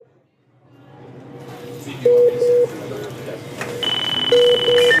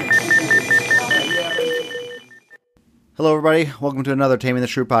Hello, everybody. Welcome to another Taming the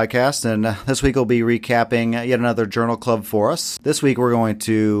Shrew podcast, and this week we'll be recapping yet another journal club for us. This week we're going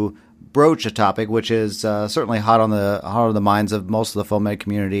to broach a topic which is certainly hot on the minds of most of the FOAMed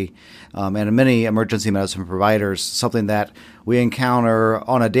community and many emergency medicine providers, something that we encounter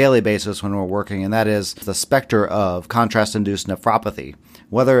on a daily basis when we're working, and that is the specter of contrast-induced nephropathy,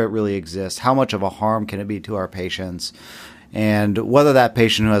 whether it really exists, how much of a harm can it be to our patients, and whether that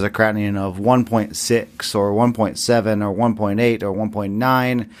patient who has a creatinine of 1.6 or 1.7 or 1.8 or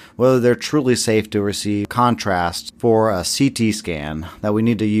 1.9, whether they're truly safe to receive contrast for a CT scan that we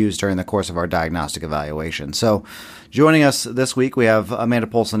need to use during the course of our diagnostic evaluation. So joining us this week, we have Amanda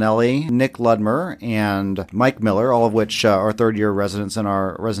Polsinelli, Nick Ludmer, and Mike Miller, all of which are third-year residents in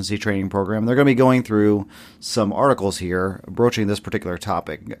our residency training program. They're going to be going through some articles here broaching this particular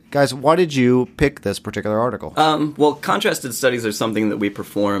topic. Guys, why did you pick this particular article? Well, contrasted studies are something that we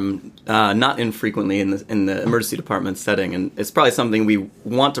perform not infrequently in the emergency department setting, and it's probably something we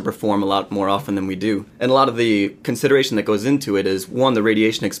want to perform a lot more often than we do. And a lot of the consideration that goes into it is, one, the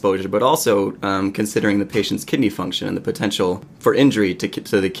radiation exposure, but also considering the patient's kidney function and the potential for injury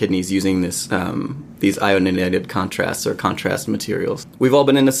to the kidneys using these iodinated contrasts or contrast materials. We've all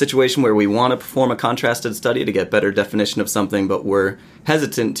been in a situation where we want to perform a contrasted study to get better definition of something, but we're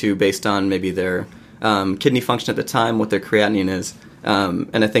hesitant to based on maybe their kidney function at the time, what their creatinine is.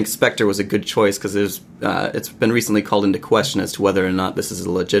 And I think Spectre was a good choice because it's been recently called into question as to whether or not this is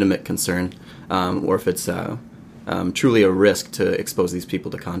a legitimate concern or if it's truly a risk to expose these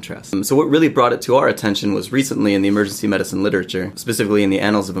people to contrast. So what really brought it to our attention was recently in the emergency medicine literature, specifically in the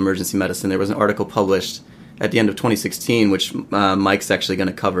Annals of Emergency Medicine, there was an article published at the end of 2016, which Mike's actually going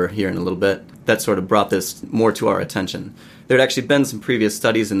to cover here in a little bit, that sort of brought this more to our attention. There had actually been some previous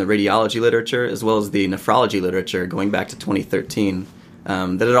studies in the radiology literature as well as the nephrology literature going back to 2013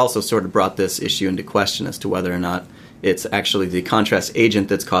 that had also sort of brought this issue into question as to whether or not it's actually the contrast agent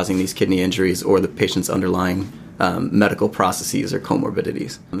that's causing these kidney injuries or the patient's underlying medical processes or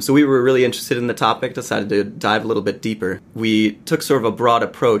comorbidities. So we were really interested in the topic, decided to dive a little bit deeper. We took sort of a broad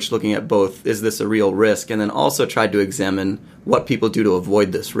approach looking at both, is this a real risk, and then also tried to examine what people do to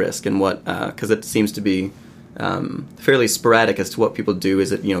avoid this risk and what, because it seems to be fairly sporadic as to what people do.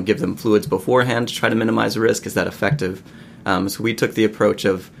 Is it, give them fluids beforehand to try to minimize risk? Is that effective? So we took the approach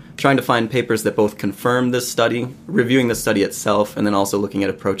of trying to find papers that both confirm this study, reviewing the study itself, and then also looking at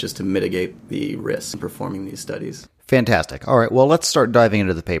approaches to mitigate the risks in performing these studies. Fantastic. All right, well, let's start diving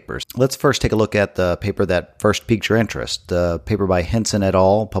into the papers. Let's first take a look at the paper that first piqued your interest, the paper by Hinson et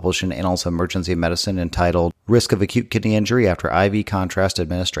al., published in Annals of Emergency Medicine, entitled Risk of Acute Kidney Injury After IV Contrast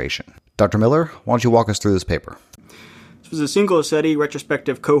Administration. Dr. Miller, why don't you walk us through this paper? This was a single-study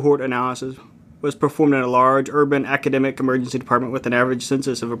retrospective cohort analysis was performed in a large urban academic emergency department with an average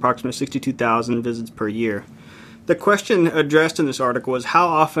census of approximately 62,000 visits per year. The question addressed in this article is how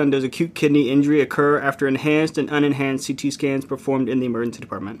often does acute kidney injury occur after enhanced and unenhanced CT scans performed in the emergency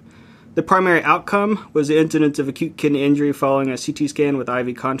department. The primary outcome was the incidence of acute kidney injury following a CT scan with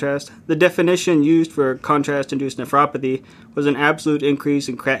IV contrast. The definition used for contrast-induced nephropathy was an absolute increase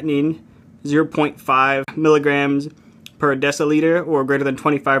in creatinine, 0.5 milligrams per deciliter, or greater than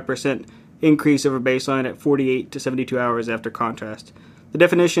 25% increase over baseline at 48 to 72 hours after contrast. The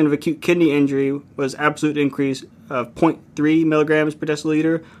definition of acute kidney injury was absolute increase of 0.3 milligrams per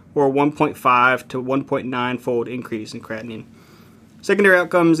deciliter or 1.5 to 1.9 fold increase in creatinine. Secondary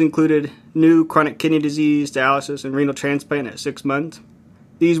outcomes included new chronic kidney disease, dialysis, and renal transplant at 6 months.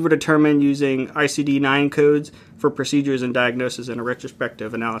 These were determined using ICD-9 codes for procedures and diagnosis in a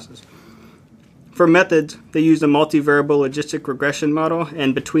retrospective analysis. For methods, they used a multivariable logistic regression model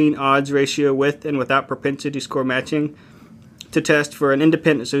and between odds ratio with and without propensity score matching to test for an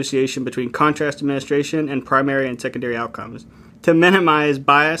independent association between contrast administration and primary and secondary outcomes. To minimize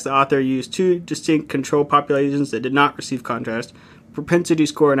bias, the author used two distinct control populations that did not receive contrast, propensity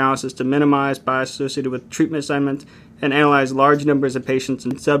score analysis to minimize bias associated with treatment assignments, and analyze large numbers of patients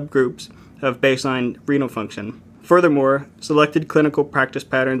in subgroups of baseline renal function. Furthermore, selected clinical practice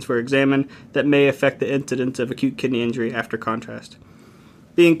patterns were examined that may affect the incidence of acute kidney injury after contrast.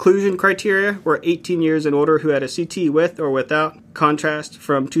 The inclusion criteria were 18 years and older who had a CT with or without contrast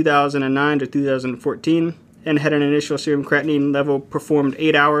from 2009 to 2014 and had an initial serum creatinine level performed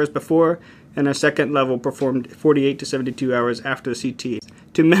 8 hours before and a second level performed 48 to 72 hours after the CT.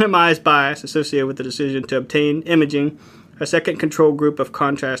 To minimize bias associated with the decision to obtain imaging, a second control group of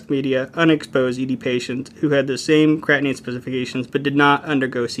contrast media unexposed ED patients who had the same creatinine specifications but did not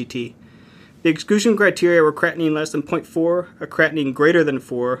undergo CT. The exclusion criteria were creatinine less than 0.4, a creatinine greater than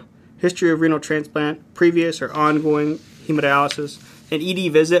 4, history of renal transplant, previous or ongoing hemodialysis, an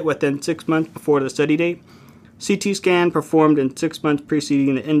ED visit within 6 months before the study date, CT scan performed in 6 months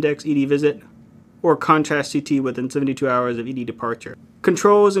preceding the index ED visit, or contrast CT within 72 hours of ED departure.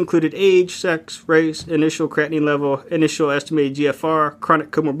 Controls included age, sex, race, initial creatinine level, initial estimated GFR,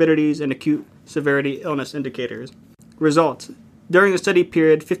 chronic comorbidities, and acute severity illness indicators. Results. During the study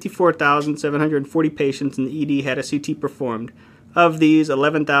period, 54,740 patients in the ED had a CT performed. Of these,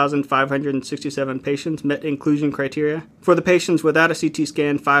 11,567 patients met inclusion criteria. For the patients without a CT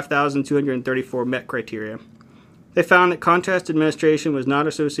scan, 5,234 met criteria. They found that contrast administration was not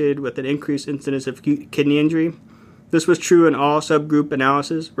associated with an increased incidence of acute kidney injury. This was true in all subgroup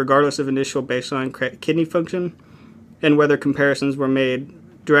analyses, regardless of initial baseline kidney function, and whether comparisons were made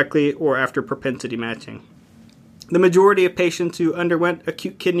directly or after propensity matching. The majority of patients who underwent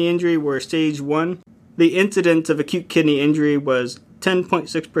acute kidney injury were stage 1. The incidence of acute kidney injury was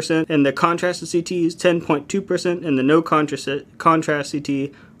 10.6% in the contrasted CTs, 10.2% in the no contrast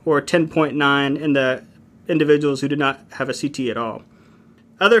CT, or 10.9% in the individuals who did not have a CT at all.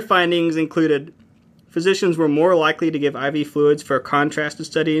 Other findings included physicians were more likely to give IV fluids for a contrasted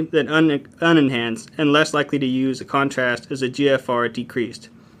study than unenhanced, and less likely to use a contrast as the GFR decreased.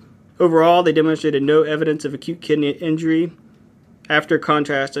 Overall, they demonstrated no evidence of acute kidney injury after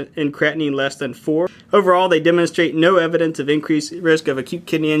contrast in creatinine less than 4. Overall, they demonstrate no evidence of increased risk of acute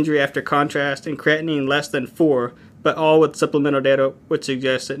kidney injury after contrast in creatinine less than 4, but all with supplemental data which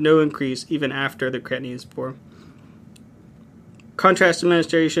suggests that no increase even after the creatinine is 4. Contrast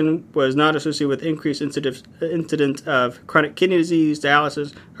administration was not associated with increased incidence of chronic kidney disease,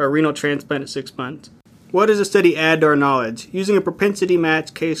 dialysis, or renal transplant at 6 months. What does the study add to our knowledge? Using a propensity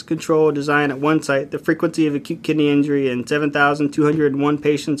match case control design at one site, the frequency of acute kidney injury in 7,201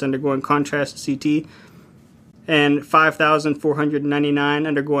 patients undergoing contrast CT and 5,499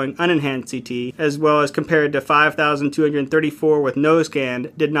 undergoing unenhanced CT, as well as compared to 5,234 with no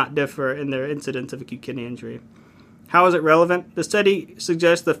scan, did not differ in their incidence of acute kidney injury. How is it relevant? The study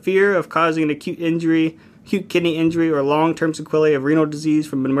suggests the fear of causing an acute kidney injury, or long-term sequelae of renal disease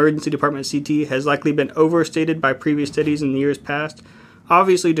from an emergency department CT has likely been overstated by previous studies in the years past.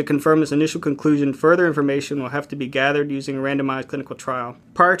 Obviously, to confirm this initial conclusion, further information will have to be gathered using a randomized clinical trial.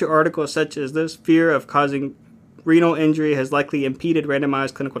 Prior to articles such as this, fear of causing renal injury has likely impeded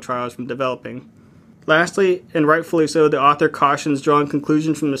randomized clinical trials from developing. Lastly, and rightfully so, the author cautions drawing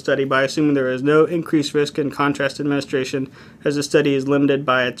conclusions from the study by assuming there is no increased risk in contrast administration, as the study is limited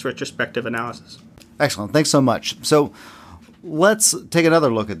by its retrospective analysis. Excellent. Thanks so much. So let's take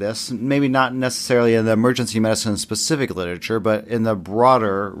another look at this, maybe not necessarily in the emergency medicine specific literature, but in the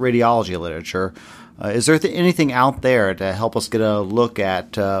broader radiology literature. Is there anything out there to help us get a look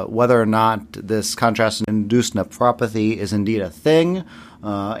at whether or not this contrast-induced nephropathy is indeed a thing?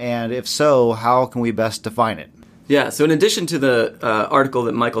 And if so, how can we best define it? Yeah, so in addition to the article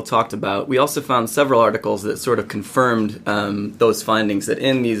that Michael talked about, we also found several articles that sort of confirmed those findings, that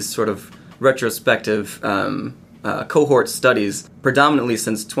in these sort of retrospective cohort studies, predominantly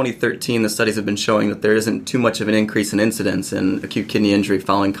since 2013, the studies have been showing that there isn't too much of an increase in incidence in acute kidney injury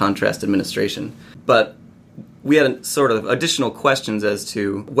following contrast administration. But we had sort of additional questions as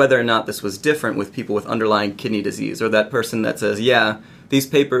to whether or not this was different with people with underlying kidney disease, or that person that says, yeah, these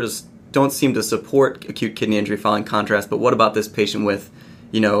papers don't seem to support acute kidney injury following contrast, but what about this patient with,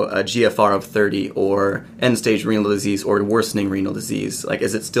 a GFR of 30 or end-stage renal disease or worsening renal disease? Like,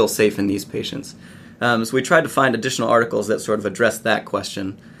 is it still safe in these patients? So we tried to find additional articles that sort of address that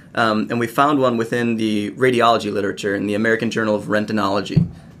question. And we found one within the radiology literature in the American Journal of Rentgenology,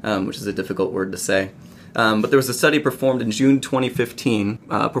 which is a difficult word to say. But there was a study performed in June 2015,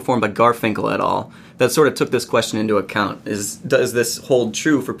 performed by Garfinkel et al., that sort of took this question into account. Does this hold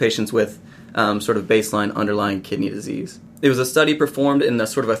true for patients with sort of baseline underlying kidney disease? It was a study performed in a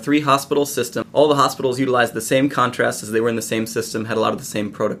sort of a 3-hospital system. All the hospitals utilized the same contrast as they were in the same system, had a lot of the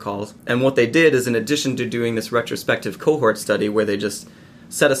same protocols. And what they did is, in addition to doing this retrospective cohort study where they just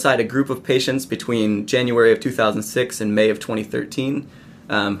set aside a group of patients between January of 2006 and May of 2013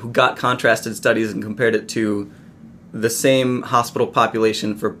 who got contrasted studies and compared it to the same hospital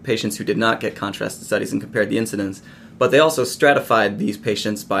population for patients who did not get contrasted studies and compared the incidence. But they also stratified these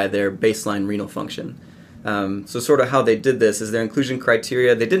patients by their baseline renal function. So sort of how they did this is their inclusion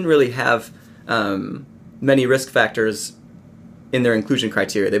criteria. They didn't really have many risk factors in their inclusion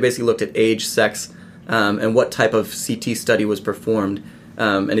criteria. They basically looked at age, sex, and what type of CT study was performed.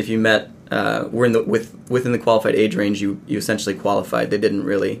 And if you were within the qualified age range, you essentially qualified. They didn't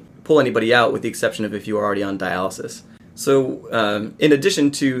really pull anybody out, with the exception of if you were already on dialysis. So in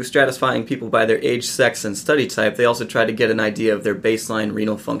addition to stratifying people by their age, sex, and study type, they also tried to get an idea of their baseline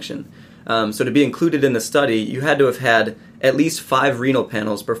renal function. So to be included in the study, you had to have had at least 5 renal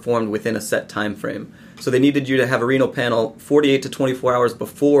panels performed within a set time frame. So they needed you to have a renal panel 48 to 24 hours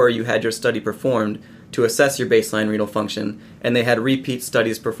before you had your study performed to assess your baseline renal function, and they had repeat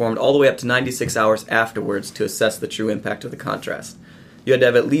studies performed all the way up to 96 hours afterwards to assess the true impact of the contrast. You had to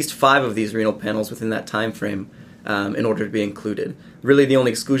have at least 5 of these renal panels within that time frame in order to be included. Really, the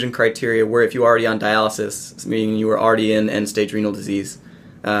only exclusion criteria were if you were already on dialysis, meaning you were already in end-stage renal disease,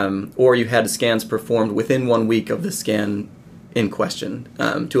 or you had scans performed within 1 week of the scan in question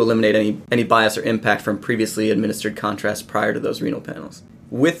to eliminate any bias or impact from previously administered contrast prior to those renal panels.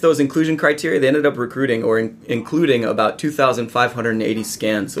 With those inclusion criteria, they ended up recruiting or including about 2,580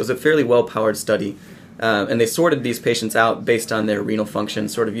 scans. So it was a fairly well-powered study. And they sorted these patients out based on their renal function,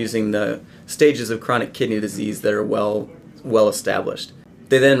 sort of using the stages of chronic kidney disease that are well established.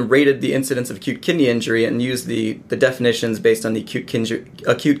 They then rated the incidence of acute kidney injury and used the definitions based on the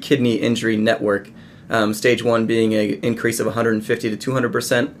acute kidney injury network. Stage 1 being an increase of 150 to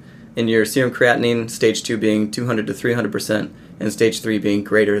 200% in your serum creatinine, stage 2 being 200 to 300%, and stage 3 being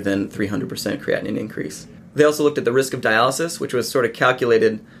greater than 300% creatinine increase. They also looked at the risk of dialysis, which was sort of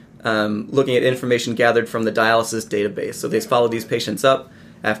calculated looking at information gathered from the dialysis database. So they followed these patients up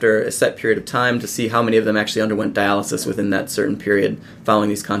after a set period of time to see how many of them actually underwent dialysis within that certain period following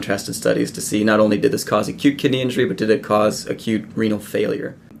these contrasted studies to see not only did this cause acute kidney injury, but did it cause acute renal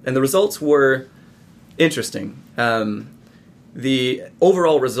failure. And the results were interesting. The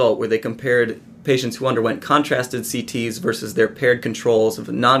overall result, where they compared patients who underwent contrasted CTs versus their paired controls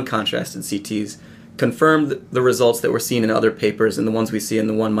of non-contrasted CTs, confirmed the results that were seen in other papers and the ones we see in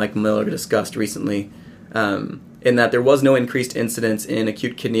the one Mike Miller discussed recently, in that there was no increased incidence in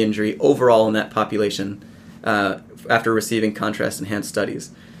acute kidney injury overall in that population after receiving contrast-enhanced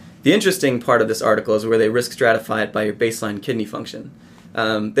studies. The interesting part of this article is where they risk stratify it by your baseline kidney function.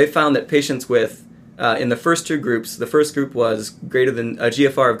 They found that patients with in the first 2 groups, the first group was greater than a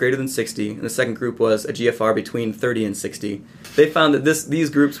GFR of greater than 60, and the second group was a GFR between 30 and 60. They found that these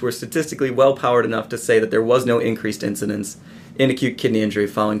groups were statistically well-powered enough to say that there was no increased incidence in acute kidney injury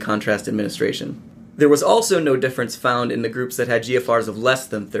following contrast administration. There was also no difference found in the groups that had GFRs of less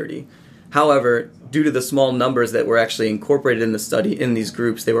than 30. However, due to the small numbers that were actually incorporated in the study in these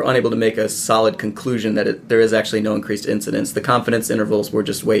groups, they were unable to make a solid conclusion that there is actually no increased incidence. The confidence intervals were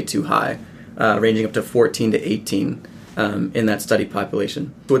just way too high, ranging up to 14 to 18 in that study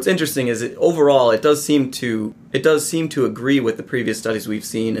population. So what's interesting is overall it does seem to agree with the previous studies we've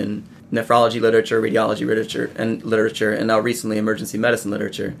seen in nephrology literature, radiology literature, and now recently emergency medicine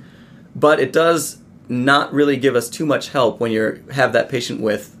literature. But it does not really give us too much help when you have that patient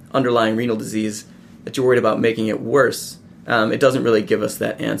with underlying renal disease that you're worried about making it worse. It doesn't really give us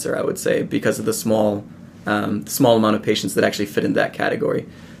that answer, I would say, because of the small amount of patients that actually fit in that category.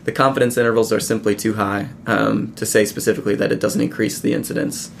 The confidence intervals are simply too high to say specifically that it doesn't increase the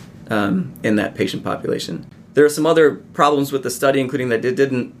incidence in that patient population. There are some other problems with the study, including that it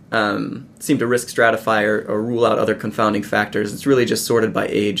didn't seem to risk stratify or rule out other confounding factors. It's really just sorted by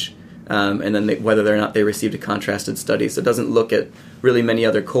age and then whether or not they received a contrasted study. So it doesn't look at really many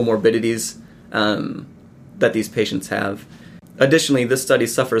other comorbidities that these patients have. Additionally, this study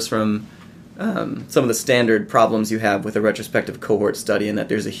suffers from some of the standard problems you have with a retrospective cohort study, in that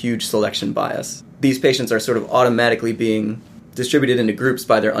there's a huge selection bias. These patients are sort of automatically being distributed into groups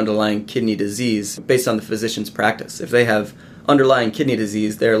by their underlying kidney disease based on the physician's practice. If they have underlying kidney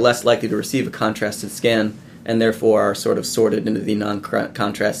disease, they're less likely to receive a contrasted scan and therefore are sort of sorted into the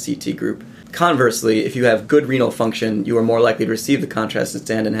non-contrast CT group. Conversely, if you have good renal function, you are more likely to receive the contrasted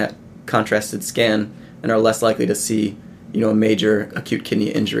scan and are less likely to see a major acute kidney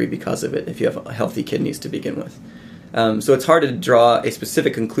injury because of it if you have healthy kidneys to begin with. So it's hard to draw a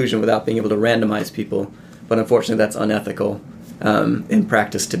specific conclusion without being able to randomize people, but unfortunately that's unethical in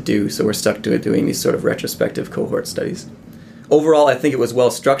practice to do, so we're stuck to doing these sort of retrospective cohort studies. Overall, I think it was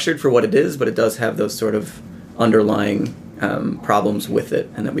well structured for what it is, but it does have those sort of underlying problems with it,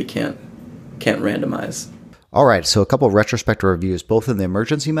 and that we can't randomize. All right, so a couple of retrospective reviews, both in the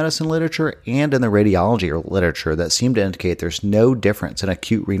emergency medicine literature and in the radiology literature, that seem to indicate there's no difference in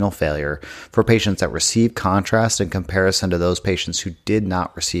acute renal failure for patients that receive contrast in comparison to those patients who did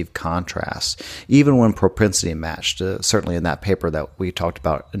not receive contrast, even when propensity matched, certainly in that paper that we talked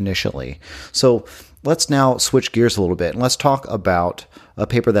about initially. So let's now switch gears a little bit, and let's talk about a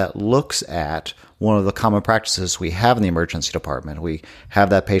paper that looks at one of the common practices we have in the emergency department. We have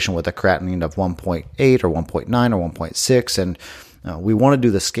that patient with a creatinine of 1.8 or 1.9 or 1.6, and we want to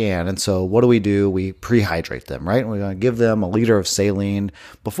do the scan. And so what do? We prehydrate them, right? We're going to give them a liter of saline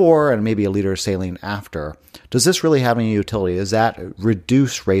before and maybe a liter of saline after. Does this really have any utility? Does that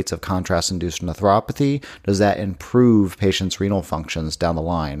reduce rates of contrast-induced nephropathy? Does that improve patients' renal functions down the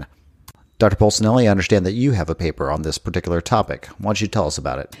line? Dr. Polsinelli, I understand that you have a paper on this particular topic. Why don't you tell us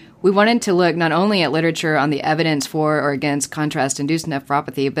about it? We wanted to look not only at literature on the evidence for or against contrast-induced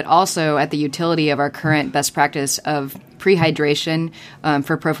nephropathy, but also at the utility of our current best practice of prehydration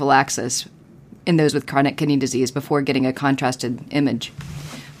for prophylaxis in those with chronic kidney disease before getting a contrasted image.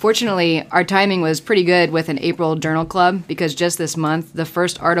 Fortunately, our timing was pretty good with an April Journal Club because just this month, the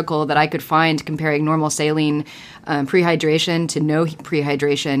first article that I could find comparing normal saline prehydration to no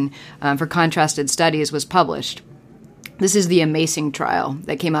prehydration for contrasted studies was published. This is the AMAZING trial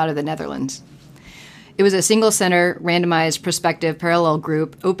that came out of the Netherlands. It was a single-center, randomized, prospective, parallel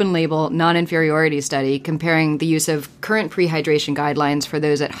group, open-label, non-inferiority study comparing the use of current prehydration guidelines for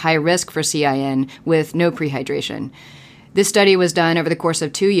those at high risk for CIN with no prehydration. This study was done over the course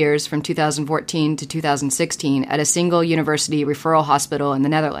of 2 years, from 2014 to 2016, at a single university referral hospital in the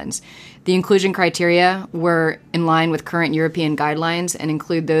Netherlands. The inclusion criteria were in line with current European guidelines and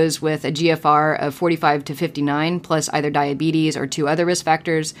include those with a GFR of 45 to 59, plus either diabetes or 2 other risk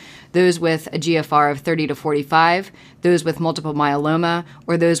factors, those with a GFR of 30 to 45, those with multiple myeloma,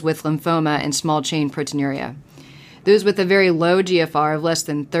 or those with lymphoma and small-chain proteinuria. Those with a very low GFR of less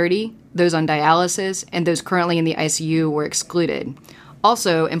than 30, those on dialysis, and those currently in the ICU were excluded.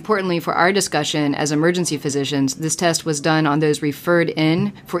 Also, importantly for our discussion as emergency physicians, this test was done on those referred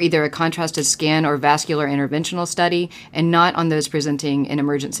in for either a contrasted scan or vascular interventional study, and not on those presenting in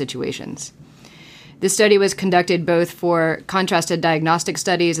emergent situations. This study was conducted both for contrasted diagnostic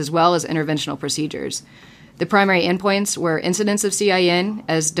studies as well as interventional procedures. The primary endpoints were incidence of CIN,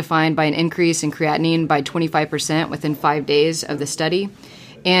 as defined by an increase in creatinine by 25% within 5 days of the study,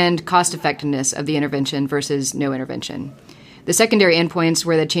 and cost effectiveness of the intervention versus no intervention. The secondary endpoints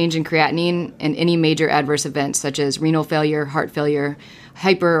were the change in creatinine and any major adverse events such as renal failure, heart failure,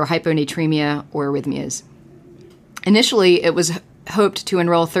 hyper or hyponatremia, or arrhythmias. Initially, it was hoped to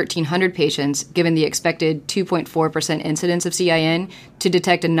enroll 1,300 patients, given the expected 2.4% incidence of CIN, to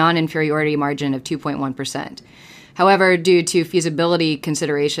detect a non-inferiority margin of 2.1%. However, due to feasibility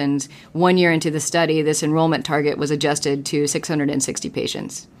considerations, 1 year into the study, this enrollment target was adjusted to 660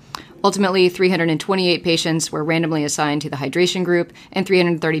 patients. Ultimately, 328 patients were randomly assigned to the hydration group, and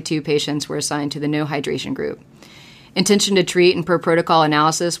 332 patients were assigned to the no hydration group. Intention to treat and per protocol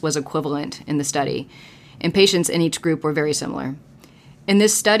analysis was equivalent in the study, and patients in each group were very similar. In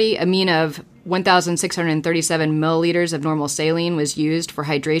this study, a mean of 1,637 milliliters of normal saline was used for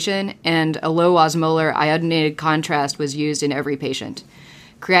hydration, and a low osmolar iodinated contrast was used in every patient.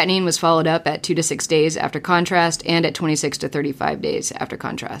 Creatinine was followed up at 2 to 6 days after contrast and at 26 to 35 days after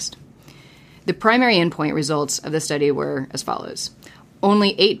contrast. The primary endpoint results of the study were as follows.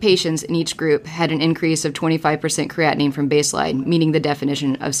 Only 8 patients in each group had an increase of 25% creatinine from baseline, meeting the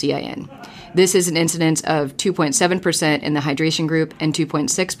definition of CIN. This is an incidence of 2.7% in the hydration group and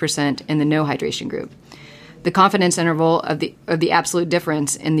 2.6% in the no hydration group. The confidence interval of the absolute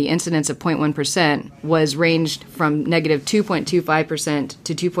difference in the incidence of 0.1% was ranged from negative 2.25%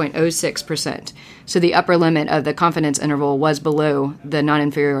 to 2.06%. So the upper limit of the confidence interval was below the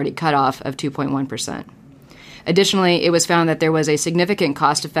non-inferiority cutoff of 2.1%. Additionally, it was found that there was a significant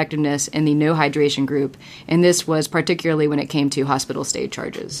cost effectiveness in the no hydration group, and this was particularly when it came to hospital stay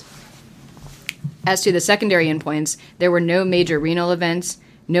charges. As to the secondary endpoints, there were no major renal events,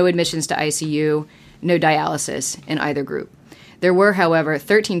 no admissions to ICU, no dialysis in either group. There were, however,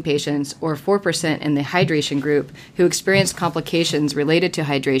 13 patients, or 4% in the hydration group, who experienced complications related to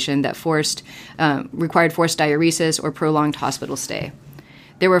hydration that required forced diuresis or prolonged hospital stay.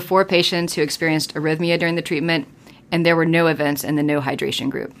 There were 4 patients who experienced arrhythmia during the treatment, and there were no events in the no hydration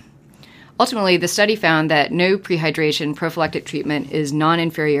group. Ultimately, the study found that no prehydration prophylactic treatment is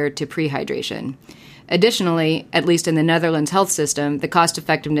non-inferior to prehydration. Additionally, at least in the Netherlands health system, the cost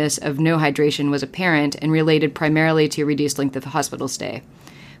effectiveness of no hydration was apparent and related primarily to reduced length of hospital stay.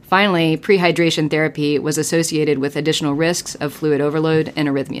 Finally, prehydration therapy was associated with additional risks of fluid overload and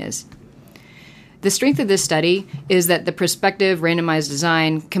arrhythmias. The strength of this study is that the prospective randomized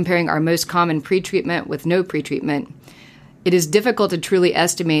design comparing our most common pretreatment with no pretreatment. It is difficult to truly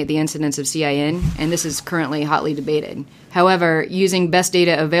estimate the incidence of CIN, and this is currently hotly debated. However, using best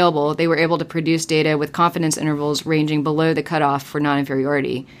data available, they were able to produce data with confidence intervals ranging below the cutoff for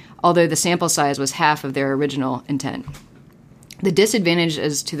non-inferiority, although the sample size was half of their original intent. The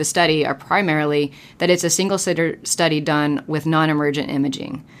disadvantages to the study are primarily that it's a single study done with non-emergent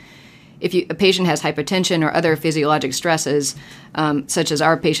imaging. If a patient has hypotension or other physiologic stresses, such as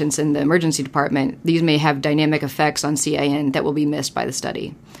our patients in the emergency department, these may have dynamic effects on CIN that will be missed by the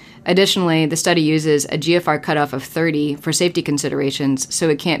study. Additionally, the study uses a GFR cutoff of 30 for safety considerations, so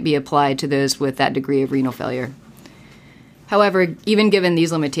it can't be applied to those with that degree of renal failure. However, even given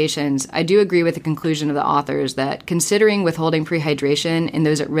these limitations, I do agree with the conclusion of the authors that considering withholding prehydration in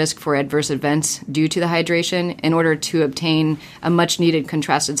those at risk for adverse events due to the hydration in order to obtain a much-needed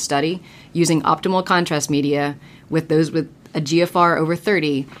contrasted study using optimal contrast media with those with a GFR over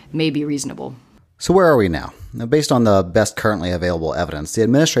 30 may be reasonable. So where are we now? Now, based on the best currently available evidence, the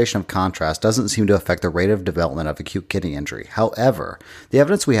administration of contrast doesn't seem to affect the rate of development of acute kidney injury. However, the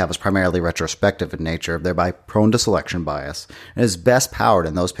evidence we have is primarily retrospective in nature, thereby prone to selection bias, and is best powered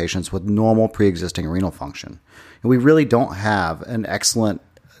in those patients with normal pre-existing renal function. And we really don't have an excellent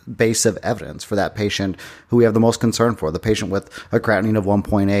base of evidence for that patient who we have the most concern for, the patient with a creatinine of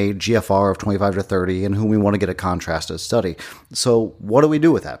 1.8, GFR of 25 to 30, and whom we want to get a contrasted study. So what do we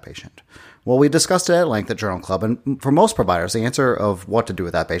do with that patient? Well, we discussed it at length at Journal Club, and for most providers, the answer of what to do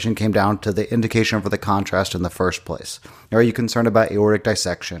with that patient came down to the indication for the contrast in the first place. Are you concerned about aortic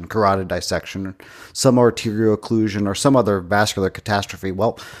dissection, carotid dissection, some arterial occlusion, or some other vascular catastrophe?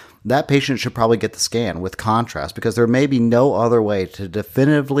 Well, that patient should probably get the scan with contrast because there may be no other way to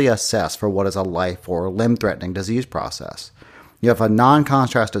definitively assess for what is a life or limb-threatening disease process. If a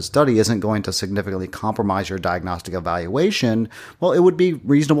non-contrasted study isn't going to significantly compromise your diagnostic evaluation, well, it would be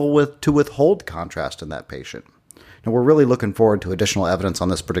reasonable to withhold contrast in that patient. Now, we're really looking forward to additional evidence on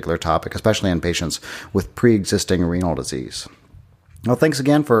this particular topic, especially in patients with pre-existing renal disease. Well, thanks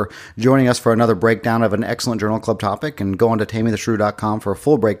again for joining us for another breakdown of an excellent Journal Club topic, and go on to tamingtheshrew.com for a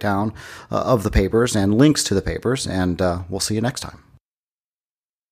full breakdown of the papers and links to the papers, and we'll see you next time.